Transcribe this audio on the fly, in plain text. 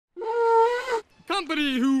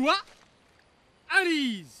Humpity hoo-wah! At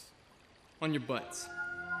ease! On your butts.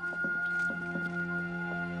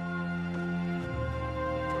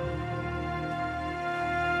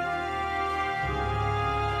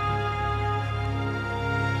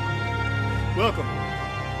 Welcome,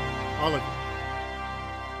 all of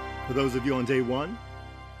you. For those of you on day 1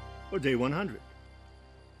 or day 100.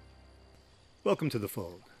 Welcome to the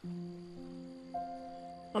fold.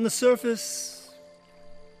 On the surface,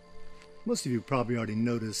 most of you probably already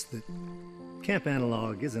noticed that Camp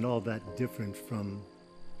Analog isn't all that different from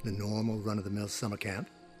the normal run-of-the-mill summer camp.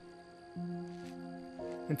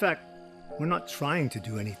 In fact, we're not trying to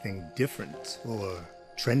do anything different or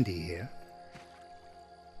trendy here.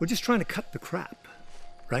 We're just trying to cut the crap,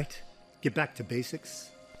 right? Get back to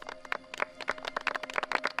basics.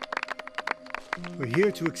 We're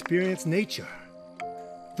here to experience nature,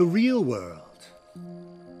 the real world.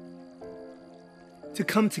 To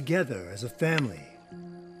come together as a family,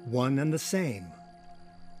 one and the same,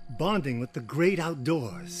 bonding with the great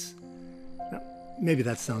outdoors. Now, maybe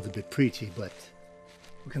that sounds a bit preachy, but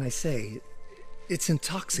what can I say? It's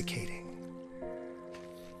intoxicating.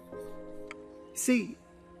 See,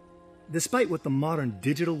 despite what the modern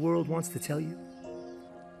digital world wants to tell you,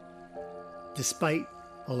 despite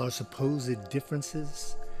all our supposed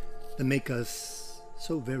differences that make us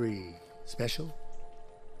so very special,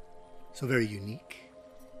 so very unique,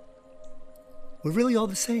 we're really all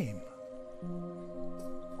the same.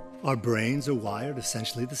 Our brains are wired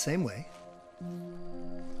essentially the same way.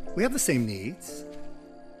 We have the same needs.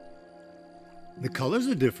 The colors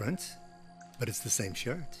are different, but it's the same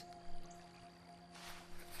shirt.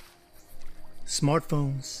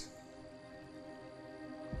 Smartphones.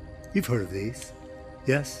 You've heard of these,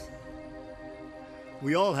 yes?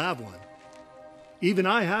 We all have one. Even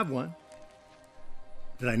I have one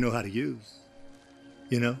that I know how to use,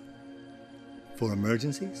 you know, for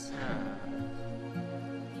emergencies.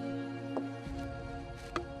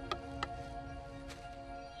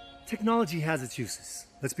 Technology has its uses,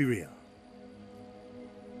 let's be real.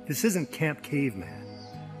 This isn't Camp Caveman.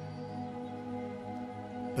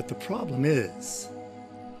 But the problem is,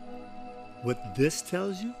 what this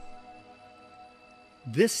tells you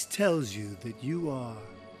that you are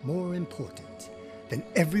more important than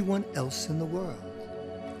everyone else in the world.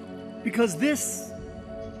 Because this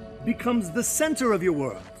becomes the center of your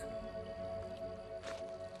world.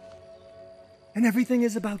 And everything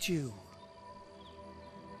is about you.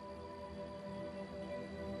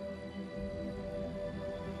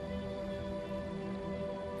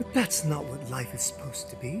 But that's not what life is supposed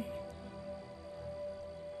to be.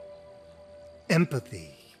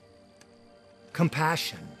 Empathy,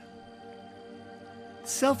 compassion,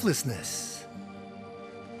 selflessness.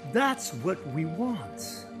 That's what we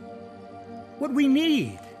want. What we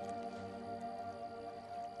need.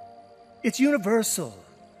 It's universal.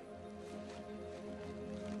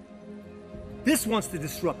 This wants to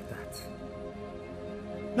disrupt that.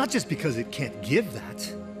 Not just because it can't give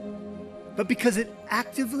that, but because it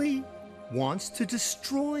actively wants to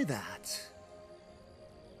destroy that.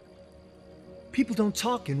 People don't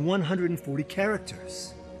talk in 140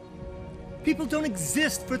 characters. People don't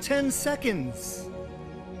exist for 10 seconds.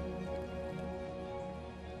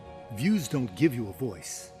 Views don't give you a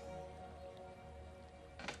voice.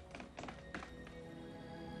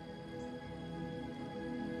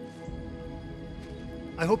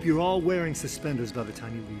 I hope you're all wearing suspenders by the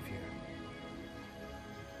time you leave here.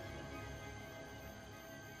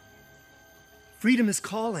 Freedom is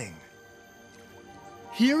calling.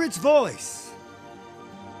 Hear its voice.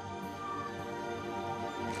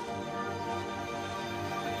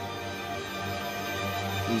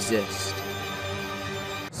 Resist.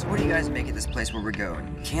 So what do you guys make of this place where we're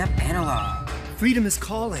going? Camp Analog. Freedom is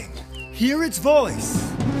calling. Hear its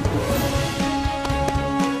voice.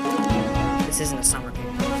 This isn't a summer camp.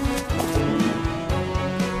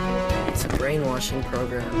 It's a brainwashing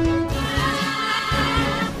program.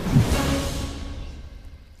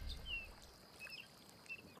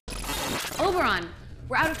 Oberon,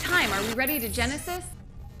 we're out of time. Are we ready to Genesis?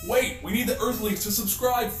 Wait, we need the Earthlings to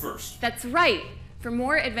subscribe first. That's right. For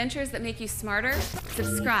more adventures that make you smarter,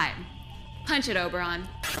 subscribe. Punch it, Oberon.